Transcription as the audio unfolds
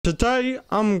Today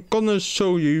I'm gonna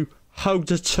show you how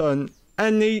to turn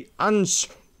any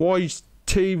Android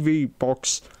TV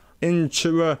box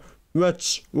into a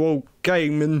retro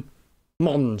gaming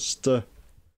monster.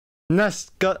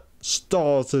 Let's get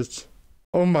started.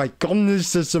 Oh my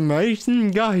goodness, this is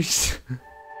amazing, guys.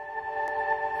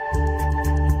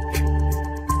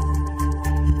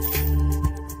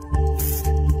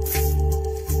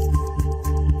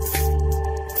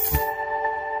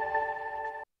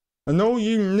 And all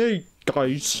you need,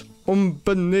 guys,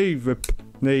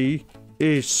 unbelievably,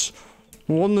 is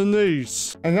one of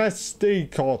these, an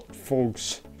SD card,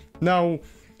 folks. Now,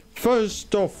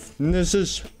 first off, this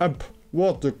is a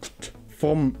product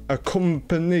from a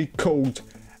company called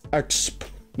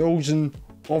Explosion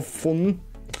of Fun,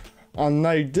 and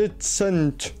they did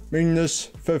send me this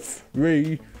for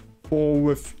free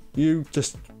for you to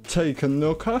take a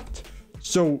look at.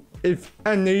 So if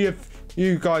any of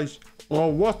you guys are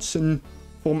watching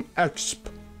from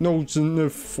Explosion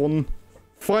of Fun,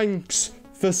 thanks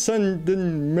for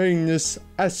sending me this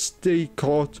SD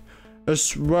card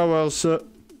as well as a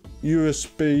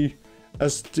USB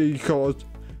SD card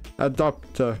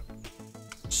adapter.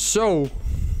 So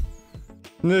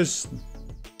this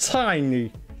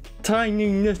tiny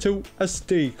little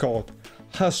SD card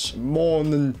has more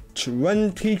than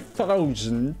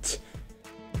 20,000,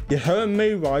 you heard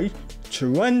me right,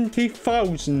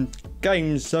 20,000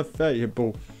 games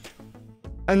available,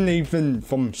 and even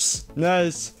from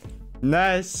SNES,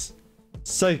 NES,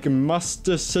 Sega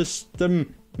Master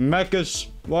System, Mega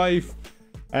Drive,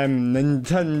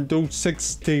 Nintendo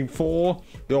 64,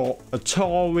 your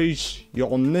Ataris,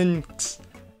 your Lynx,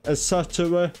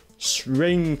 etc.,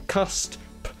 Dreamcast,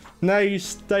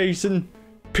 PlayStation,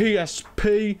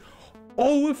 PSP,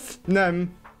 all of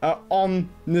them are on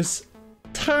this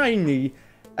tiny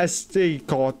SD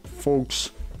card, folks.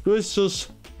 This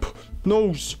just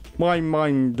blows my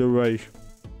mind away.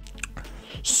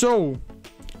 So,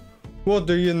 what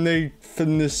do you need for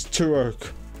this to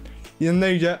work? You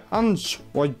need an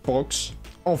Android box.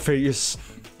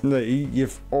 Obviously,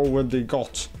 you've already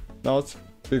got that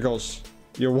because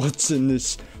you're watching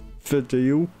this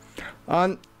video.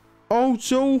 And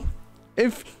also,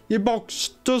 if your box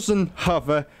doesn't have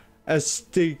a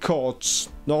SD card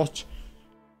slot,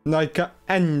 like an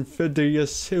NVIDIA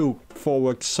Silk,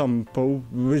 for example,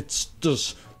 which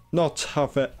does not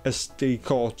have a SD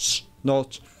card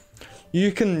slot,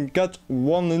 you can get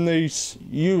one of these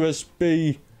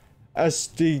USB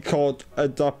SD card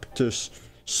adapters.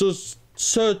 So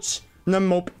search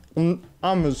them up on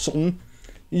Amazon,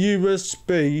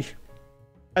 USB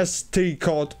SD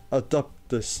card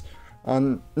adapters,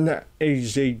 and they're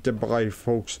easy to buy,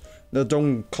 folks. They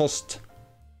don't cost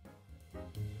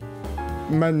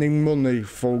many money,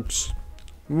 folks.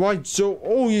 Right, so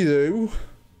all you do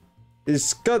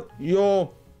is get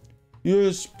your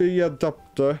USB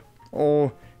adapter,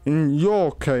 or in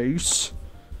your case,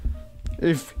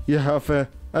 if you have a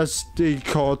SD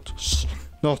card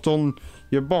not on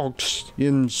your box, you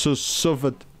can just shove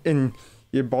it in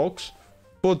your box.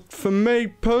 But for me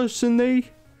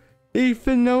personally,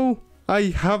 even though I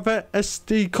have a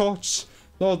SD card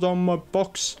not on my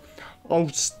box, I'll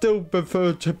still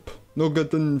prefer to plug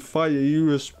it in via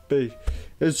USB.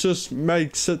 It just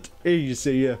makes it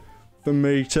easier for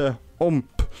me to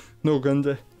unplug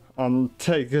it and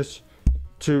take it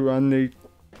to any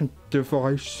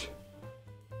device.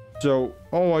 So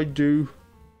all I do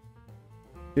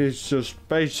is just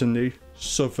basically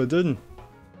shove it in.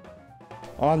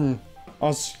 And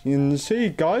as you can see,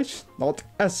 guys, that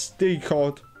SD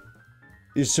card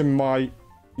is in my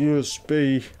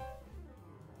USB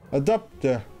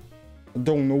adapter. I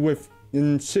don't know if you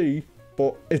can see,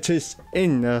 but it is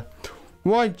in there.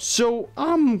 Right, so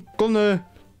I'm gonna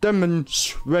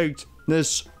demonstrate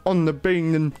this on the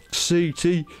Bean &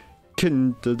 CT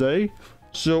kin today.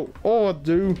 So all I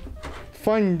do,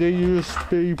 find the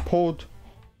USB port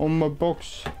on my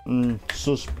box and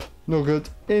just plug it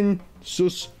in,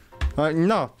 just like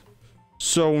that.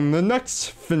 So the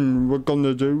next thing we're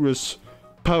gonna do is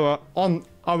power on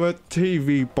our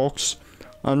TV box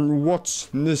and watch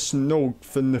this note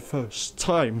for the first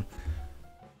time.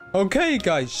 Okay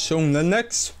guys, so the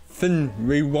next thing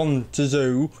we want to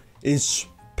do is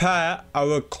pair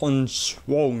our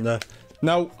controller.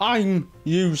 Now I'm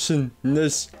using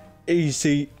this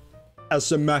Easy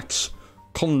SMX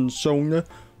controller,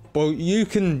 but you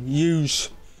can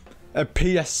use a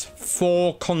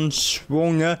PS4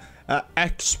 controller, an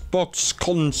Xbox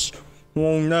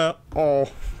controller, or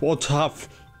what have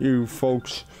you,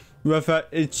 folks. Whether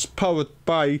it's powered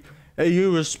by a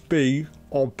USB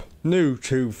or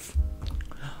Bluetooth.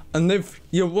 And if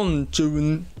you want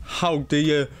to how do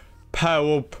you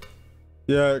pair up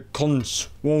your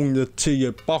controller to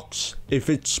your box if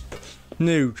it's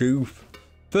new to you.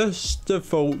 First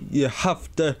of all, you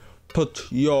have to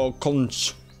put your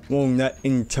controller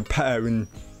into pairing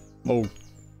mode.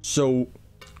 So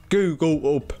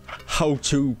Google up how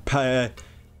to pair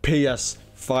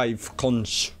PS5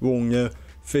 controller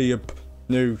via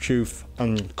Bluetooth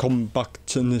and come back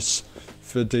to this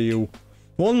video.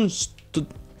 Once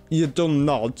you've done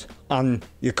that and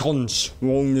your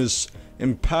controller's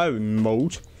in pairing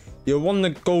mode, you want to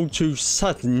go to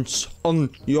settings on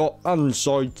your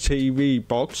Android TV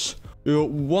box. You'll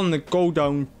want to go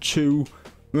down to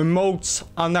remotes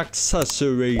and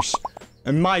accessories.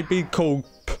 It might be called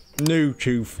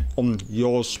Bluetooth on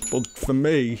yours, but for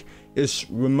me it's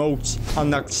remotes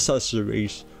and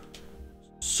accessories.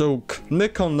 So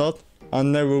click on that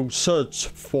and they will search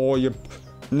for your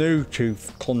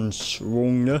Bluetooth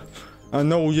controller,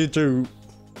 and all you do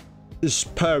is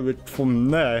pair it from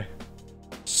there.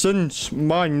 Since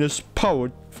mine is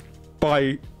powered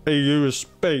by a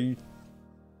USB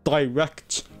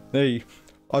directly,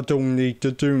 I don't need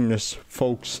to do this,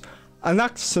 folks. And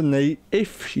actually,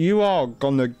 if you are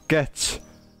gonna get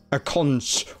a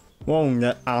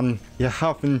controller and you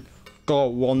haven't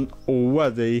got one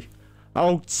already, I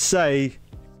would say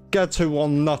get a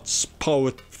one that's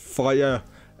powered via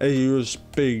a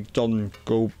USB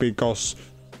dongle, because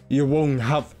you won't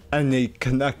have any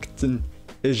connecting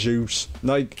issues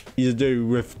like you do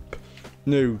with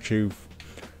Bluetooth.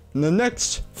 And the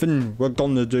next thing we're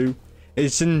gonna do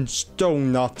is install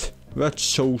that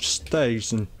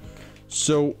Retrostation.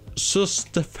 So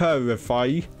just to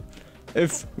verify,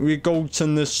 if we go to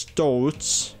the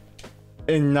storage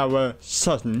in our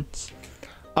settings,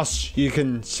 as you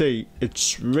can see,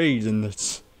 it's reading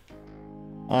it,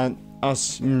 and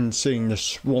as you can see,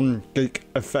 there's 1 gig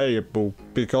available,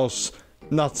 because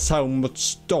that's how much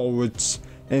storage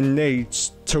it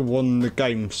needs to run the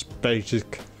games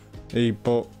basically.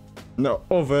 But the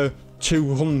other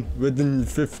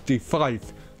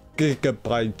 255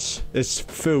 gigabytes is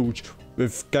filled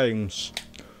with games.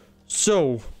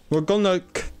 So we're gonna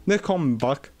click on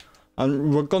back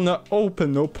and we're gonna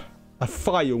open up a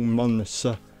file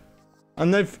manager.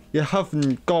 And if you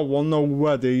haven't got one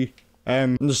already,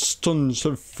 there's tons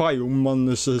of file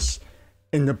managers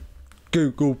in the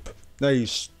Google Play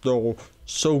Store.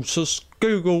 So just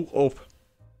Google up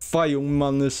file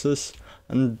managers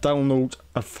and download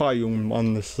a file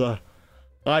manager.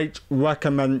 I'd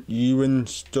recommend you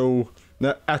install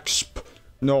the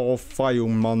Explore file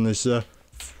manager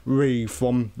free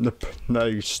from the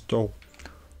Play Store.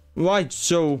 Right,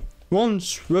 so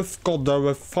once we've got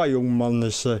our file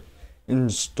manager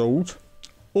installed,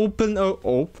 open it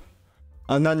up,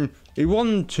 and then you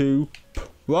want to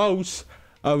browse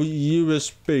our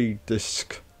USB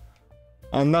disk.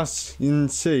 And as you can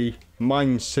see,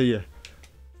 mine's here,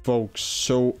 folks.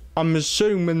 So I'm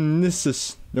assuming this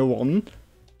is the one.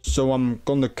 So I'm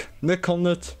gonna click on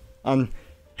it, and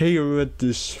here it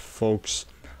is, folks.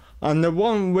 And the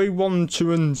one we want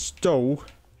to install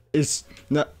is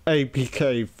the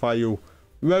APK file,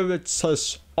 where it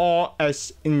says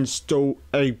RS install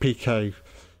APK.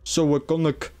 So we're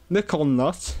gonna click on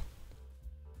that,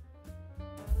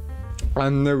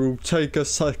 and it will take a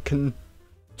second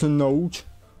to load,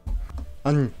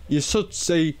 and you should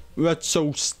see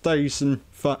Retrostation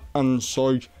for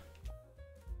Android,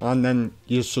 and then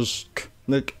you just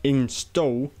click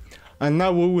install, and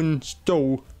that will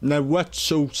install the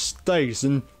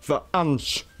Retrostation for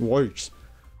Android.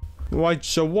 Right,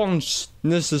 so once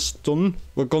this is done,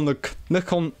 we're gonna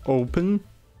click on open.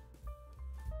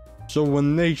 So we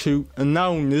need to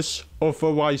enable this,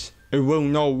 otherwise it will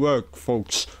not work,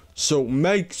 folks. So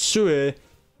make sure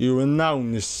you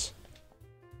enable this.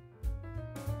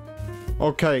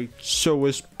 Okay, so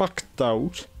it's backed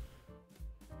out.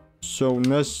 So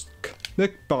let's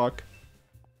click back,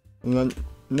 and then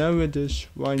there it is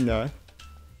right there.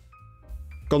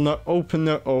 Gonna open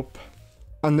it up,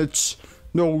 and it's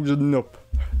loading up.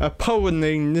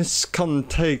 Apparently this can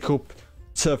take up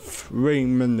to 3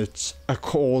 minutes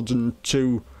according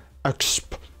to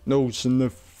Explosion the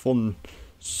Fun.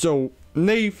 So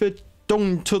leave it,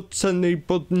 don't touch any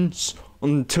buttons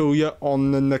until you're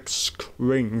on the next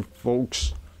screen,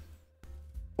 folks.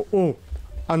 Oh,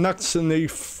 and actually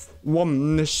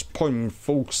from this point,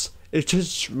 folks, it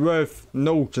is worth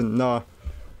noting that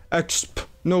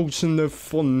Explosion the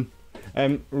Fun,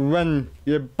 when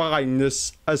you're buying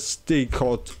this SD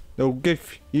card, they'll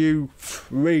give you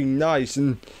 3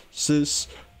 licenses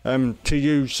to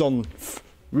use on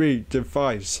 3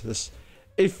 devices.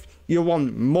 If you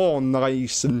want more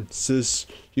licenses,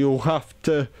 you'll have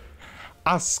to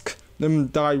ask them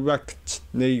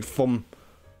directly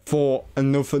for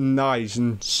another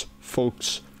license,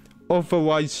 folks.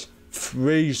 Otherwise,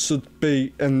 3 should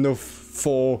be enough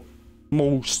for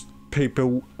most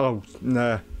people out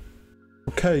there.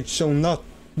 Okay, so that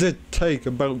did take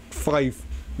about 5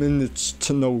 minutes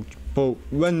to load, but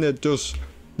when it does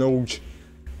load,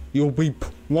 you'll be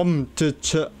prompted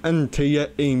to enter your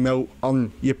email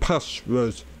and your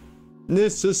password.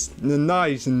 This is the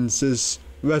licenses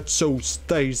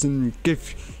Retrostation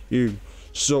give you,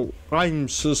 so I'm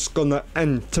just gonna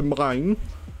enter mine.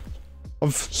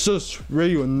 I've just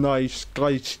realised,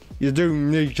 guys, you do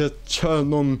need to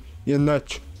turn on your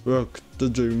network to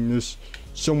do this,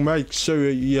 so make sure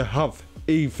you have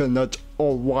Ethernet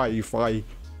or Wi-Fi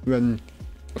when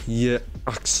you're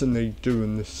actually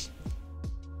doing this.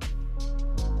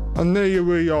 And there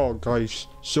we are, guys.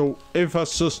 So if I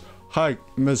just hide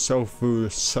myself for a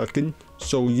second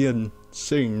so you can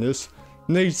see this,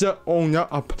 these are all the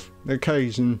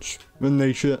applications we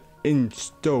need to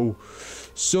install.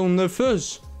 So the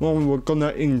first one we're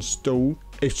gonna install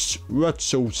is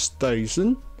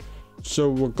Retrostation. So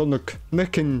we're gonna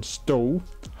click install,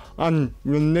 and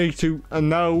we need to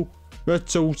allow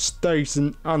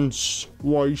Retrostation and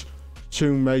Voice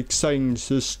to make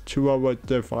changes to our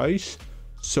device.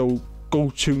 So go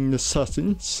to the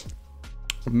settings,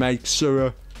 make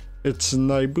sure it's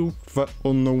enabled for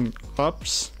unknown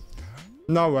apps.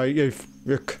 Now if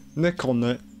we click on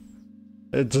it,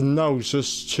 it allows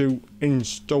us to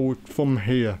install it from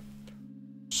here.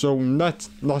 So let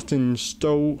that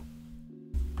install,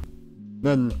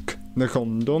 then click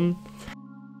on done.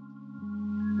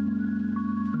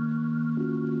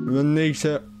 We need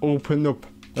to open up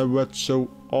the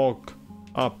Retro.org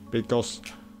app because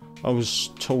I was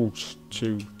told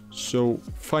to. So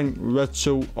find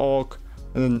Retro.org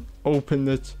and then open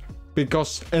it,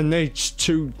 because it needs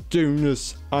to do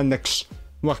this and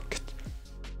extract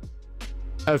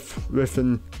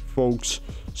everything, folks.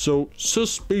 So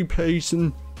just be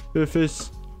patient with it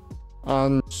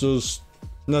and just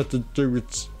let it do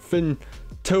its thing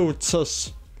till it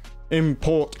says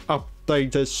import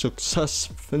updated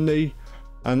successfully,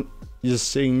 and you're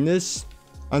seeing this,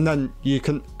 and then you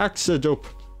can exit up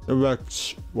the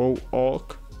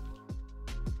Retro.org.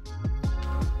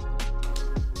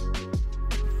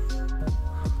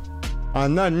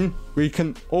 And then we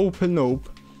can open up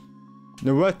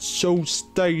the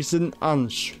Retrostation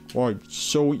Android.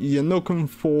 So you're looking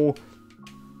for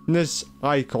this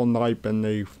icon, I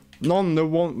believe. Not the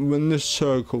one with the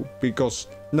circle, because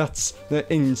that's the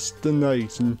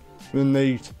installation. We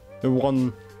need the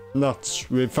one that's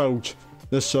without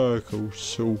the circle.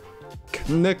 So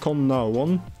click on that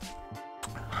one.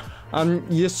 And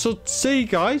you should see,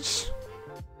 guys,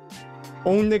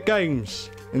 all the games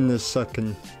in a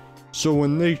second. So we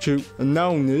need to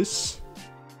allow this.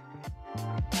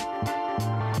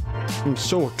 I'm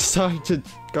so excited,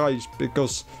 guys,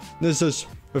 because this is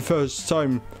the first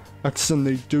time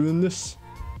actually doing this.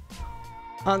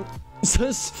 And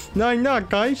just like that,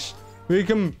 guys, we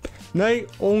can play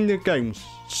all the games.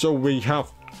 So we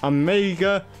have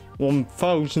Amiga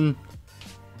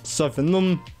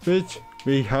 1700,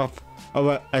 we have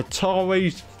our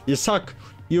Ataris, your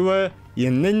Sakura,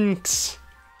 your Lynx,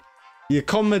 your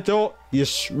Commodore, your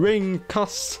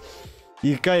Dreamcast,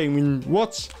 your Game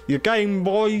Watch, your Game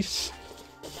Boys.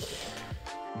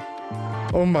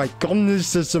 Oh my god,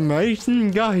 this is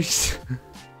amazing, guys.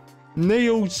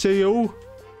 Neo Geo,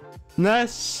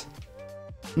 NES,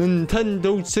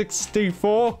 Nintendo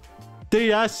 64,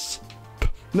 DS,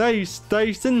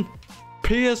 PlayStation,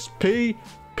 PSP,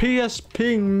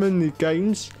 PSP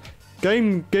minigames,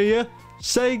 Game Gear,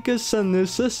 Sega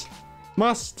Genesis,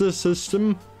 Master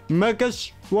System, Mega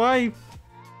Drive,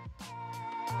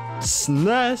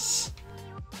 SNES.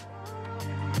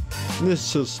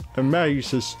 This just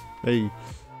amazes me.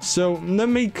 So let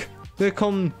me click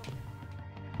on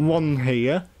one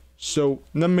here. So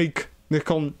let me click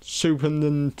on Super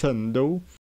Nintendo.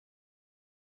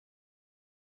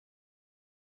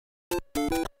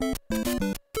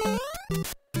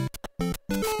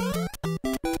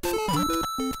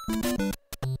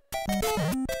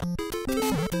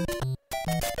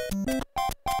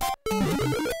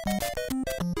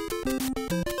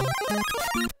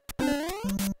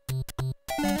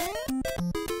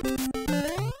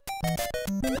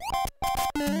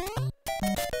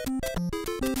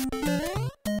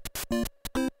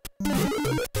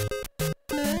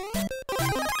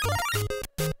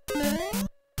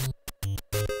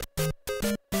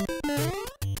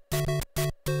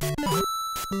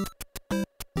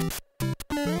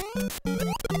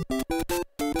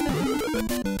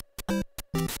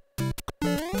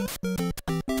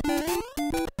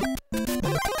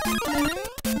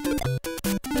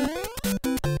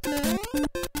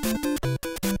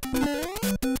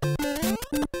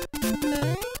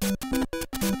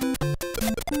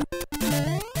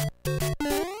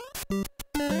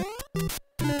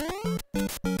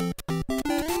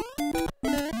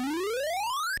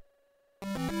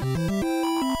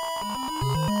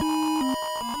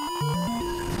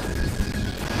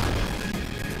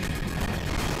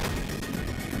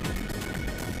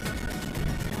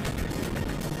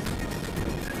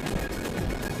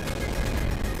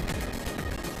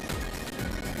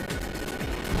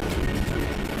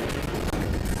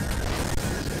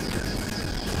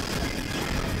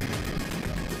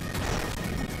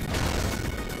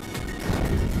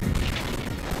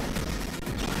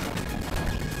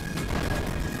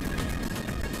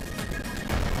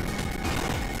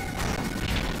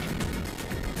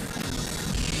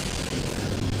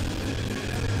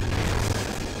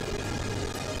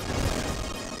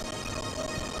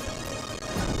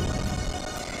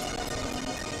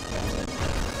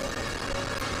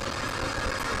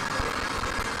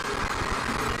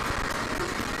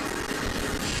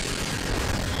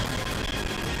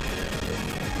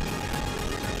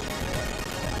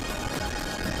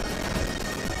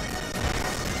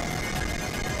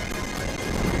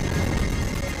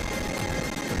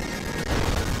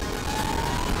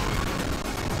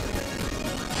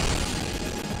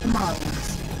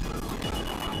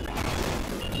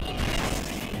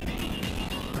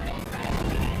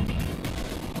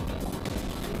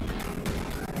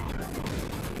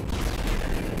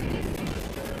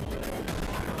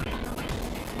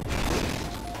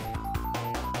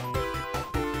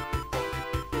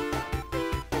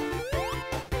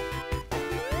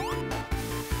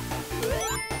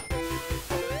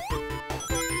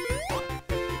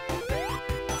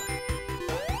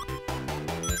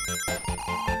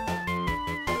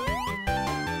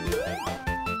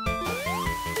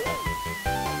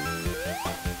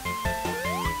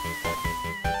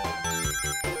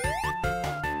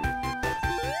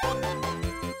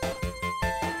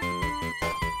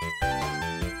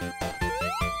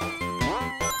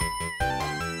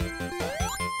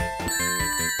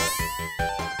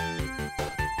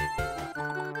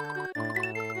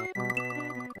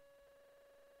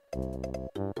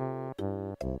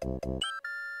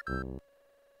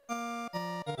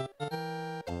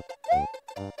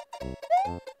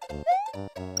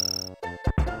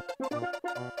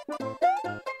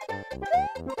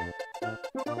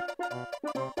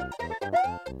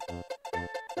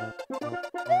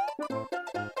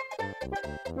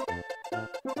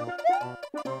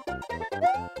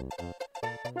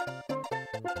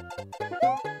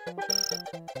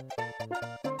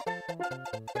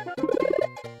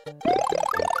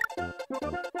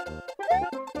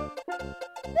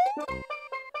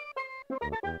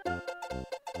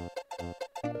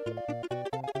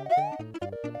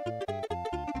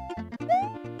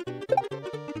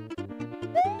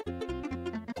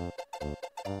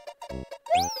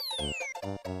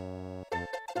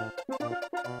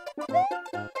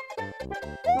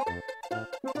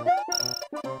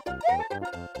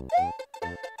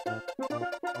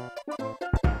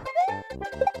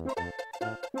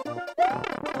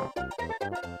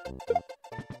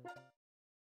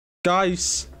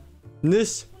 Guys,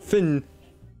 this thing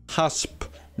has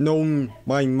blown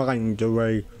my mind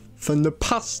away. For the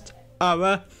past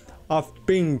hour, I've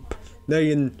been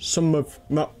playing some of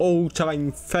my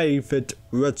all-time favourite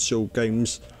retro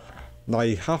games. And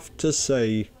I have to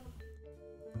say,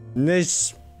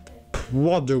 this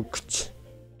product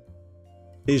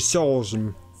is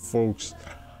awesome, folks.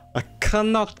 I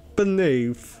cannot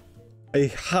believe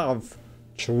I have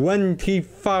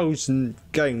 20,000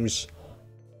 games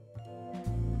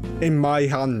in my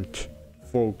hand,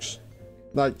 folks.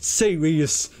 Like,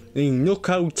 seriously, look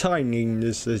how tiny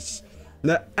this is.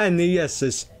 The NES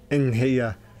is in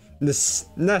here, the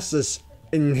SNES is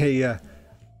in here,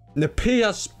 the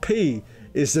PSP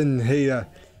is in here,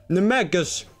 the Mega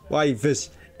Drive is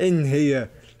in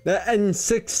here, the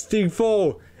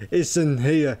N64 is in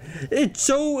here. It's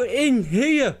all in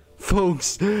here,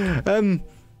 folks.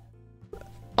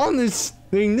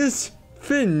 Honestly, this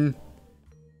thing,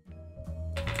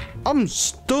 I'm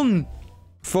stunned,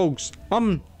 folks.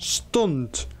 I'm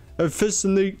stunned,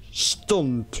 officially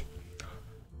stunned.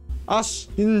 As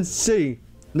you can see,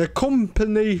 the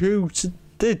company who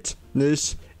did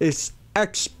this is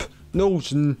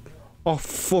Explosion of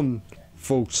Fun,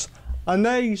 folks, and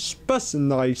they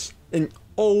specialise in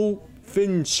all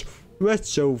things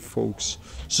retro, folks.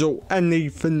 So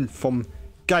anything from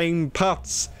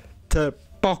gamepads to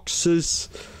boxes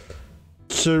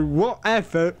to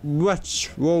whatever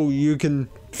retro you can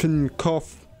think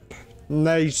of,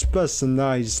 they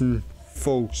specialise in,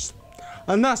 folks.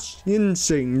 And as you can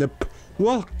see, the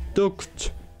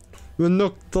product we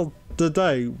looked at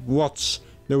today was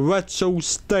the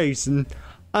Retrostation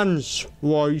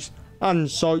Android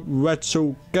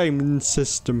Retro Gaming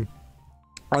System.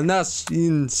 And as you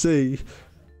can see,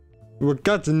 we're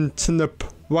getting to the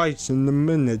price in a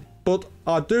minute. But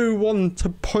I do want to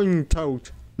point out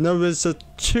there is a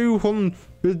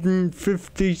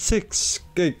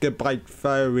 256GB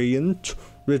variant,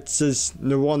 which is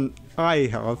the one I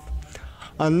have.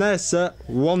 And there's a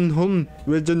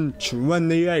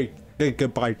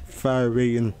 128GB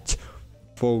variant,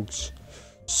 folks.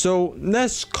 So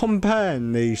let's compare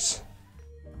these.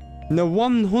 The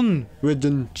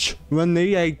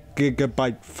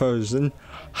 128GB version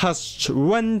has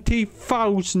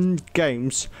 20,000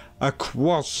 games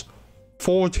across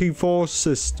 44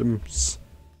 systems.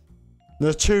 The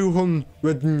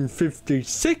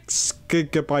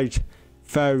 256GB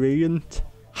variant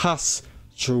has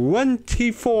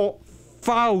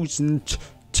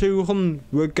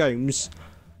 24,200 games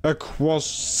across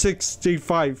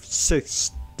 65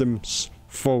 systems,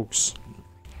 folks.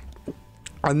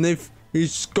 And if we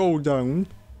scroll down,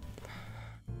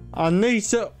 and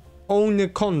these are only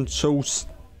consoles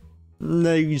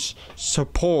these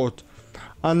support,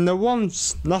 and the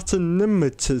ones that are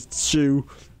limited to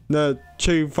the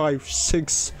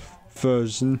 256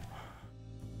 version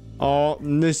are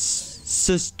this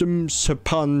System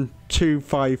Japan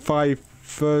 255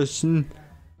 version.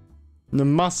 The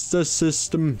Master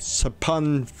System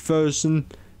Japan version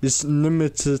is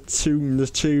limited to the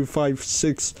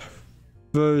 256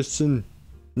 version.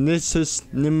 This is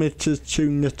limited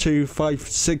to the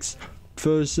 256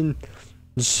 version.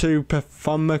 The Super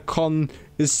Famicom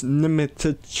is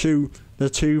limited to the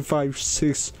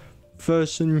 256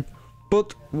 version.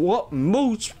 But what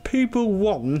most people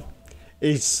want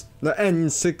is the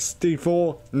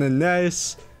N64, the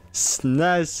NES,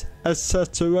 SNES,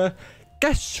 etc.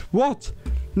 Guess what?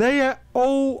 They are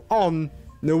all on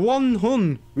the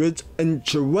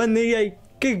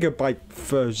 128GB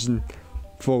version,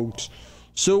 folks.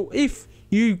 So if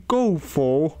you go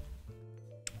for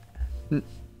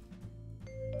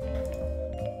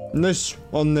this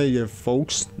one here,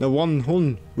 folks, the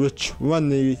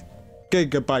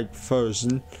 120GB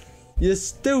version, you're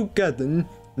still getting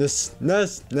the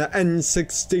SNES, the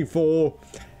N64,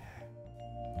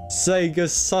 Sega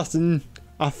Saturn,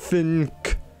 I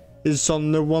think, is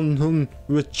on the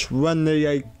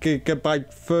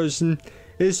 128GB version.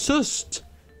 It's just,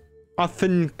 I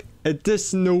think,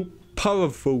 additional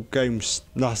powerful games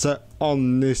that are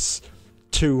on this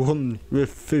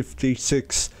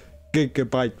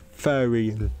 256GB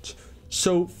variant.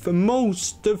 So for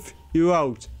most of you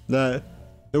out there,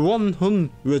 the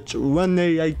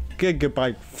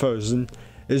 128GB version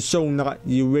is all that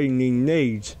you really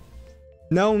need.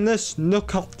 Now let's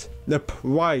look at the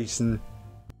pricing.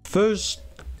 First,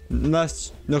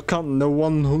 let's look at the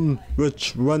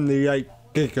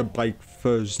 128GB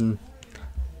version.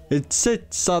 It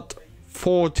sits at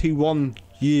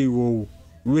 €41,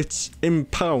 which in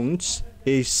pounds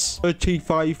is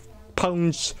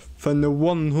 £35 for the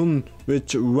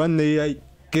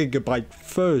 128GB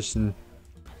version,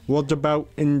 what about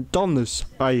in dollars,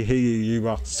 I hear you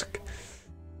ask?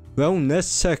 Well,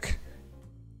 let's check.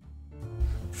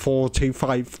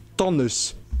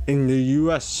 $45 in the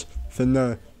US for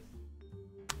the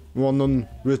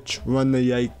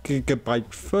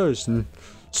 128GB version.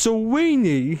 So we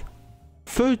need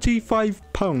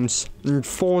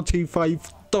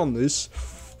 £35.45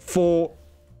 for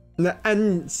the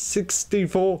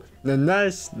N64, the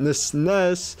NES, the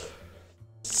SNES,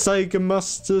 Sega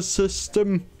Master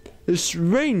System. Is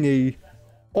really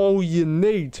all you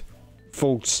need,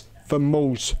 folks, for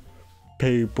most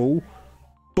people.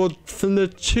 But for the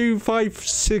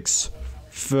 256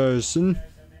 version,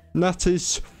 that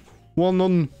is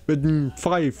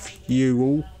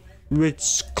 €105,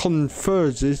 which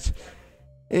converted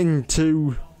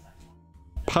into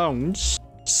pounds.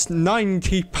 It's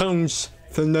 £90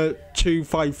 for the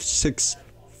 256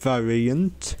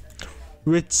 variant,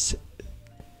 which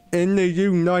in the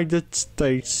United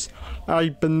States, I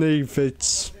believe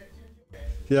it's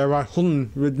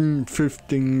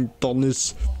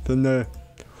 $115 for the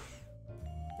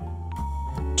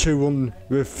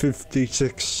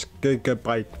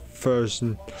 256GB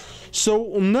version.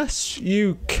 So unless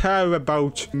you care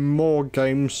about more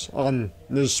games and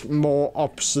there's more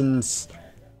options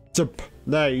to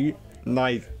play,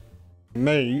 like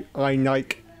me, I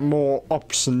like more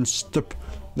options to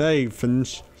play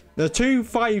things. The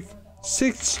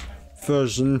 256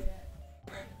 version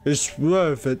is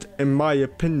worth it in my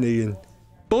opinion.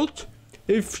 But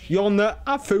if you're the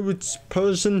average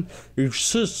person who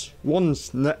just wants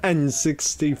the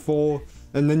N64,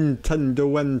 a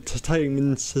Nintendo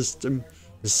Entertainment System,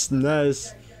 the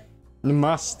SNES, the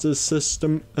Master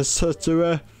System,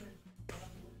 etc.,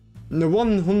 the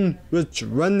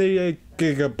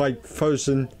 128GB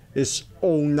version is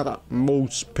all that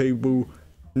most people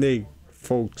need,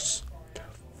 folks.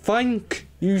 Thank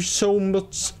you so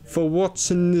much for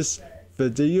watching this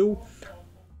video,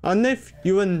 and if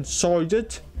you enjoyed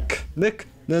it, click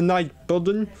the like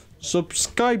button,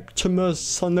 subscribe to my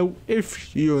channel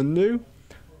if you're new.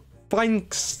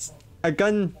 Thanks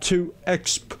again to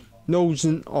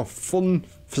Explosion of Fun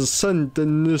for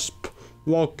sending this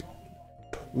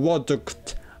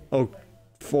product out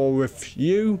for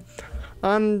review,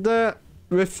 and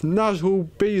with that all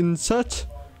being said,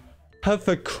 have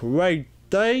a great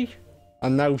day,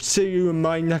 and I'll see you in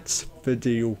my next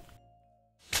video.